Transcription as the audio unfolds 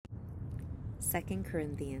2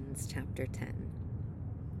 Corinthians chapter 10.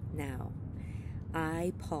 Now,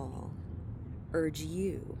 I, Paul, urge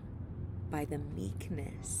you by the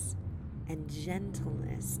meekness and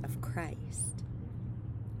gentleness of Christ.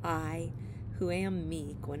 I, who am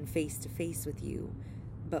meek when face to face with you,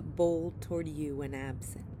 but bold toward you when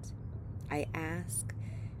absent. I ask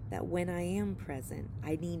that when I am present,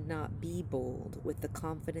 I need not be bold with the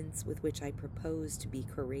confidence with which I propose to be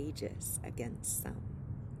courageous against some,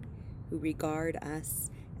 who regard us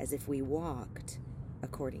as if we walked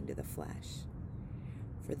according to the flesh.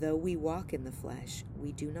 For though we walk in the flesh,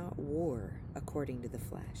 we do not war according to the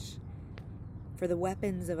flesh. For the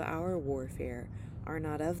weapons of our warfare are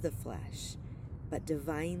not of the flesh, but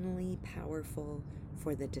divinely powerful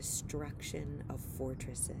for the destruction of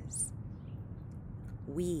fortresses.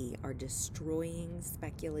 We are destroying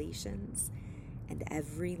speculations and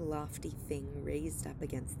every lofty thing raised up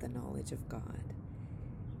against the knowledge of God.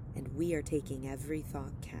 And we are taking every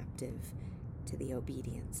thought captive to the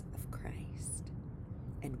obedience of Christ.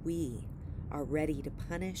 And we are ready to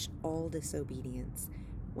punish all disobedience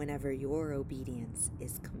whenever your obedience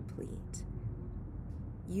is complete.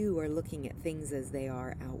 You are looking at things as they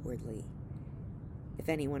are outwardly. If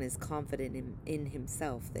anyone is confident in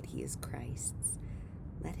himself that he is Christ's,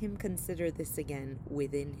 let him consider this again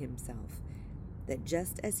within himself, that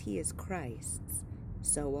just as he is Christ's,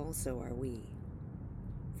 so also are we.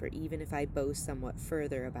 For even if I boast somewhat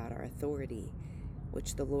further about our authority,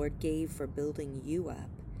 which the Lord gave for building you up,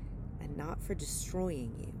 and not for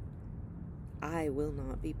destroying you, I will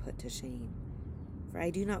not be put to shame. For I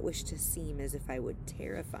do not wish to seem as if I would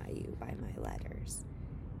terrify you by my letters.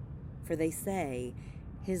 For they say,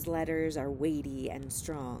 his letters are weighty and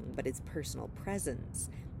strong, but his personal presence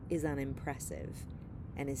is unimpressive,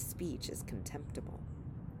 and his speech is contemptible.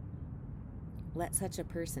 Let such a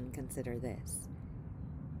person consider this,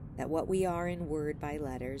 that what we are in word by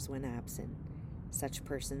letters when absent, such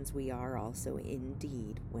persons we are also in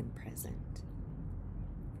deed when present.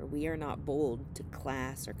 For we are not bold to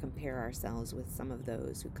class or compare ourselves with some of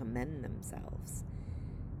those who commend themselves,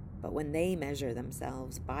 but when they measure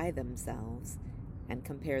themselves by themselves and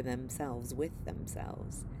compare themselves with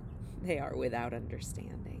themselves, they are without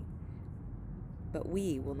understanding. But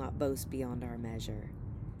we will not boast beyond our measure,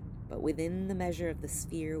 but within the measure of the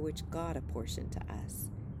sphere which God apportioned to us,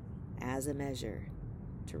 as a measure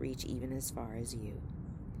to reach even as far as you.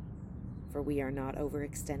 For we are not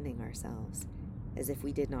overextending ourselves, as if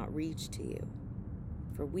we did not reach to you.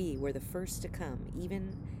 For we were the first to come,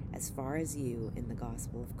 even as far as you in the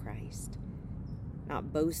gospel of Christ,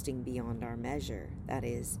 not boasting beyond our measure, that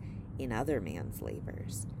is, in other man's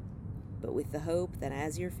labors, but with the hope that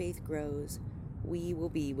as your faith grows, we will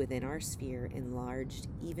be within our sphere enlarged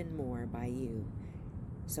even more by you,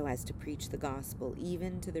 so as to preach the gospel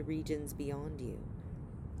even to the regions beyond you,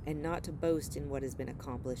 and not to boast in what has been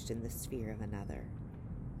accomplished in the sphere of another.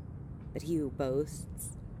 But he who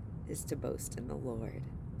boasts is to boast in the Lord.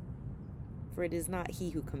 For it is not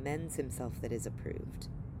he who commends himself that is approved,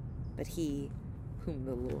 but he whom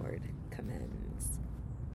the Lord commends.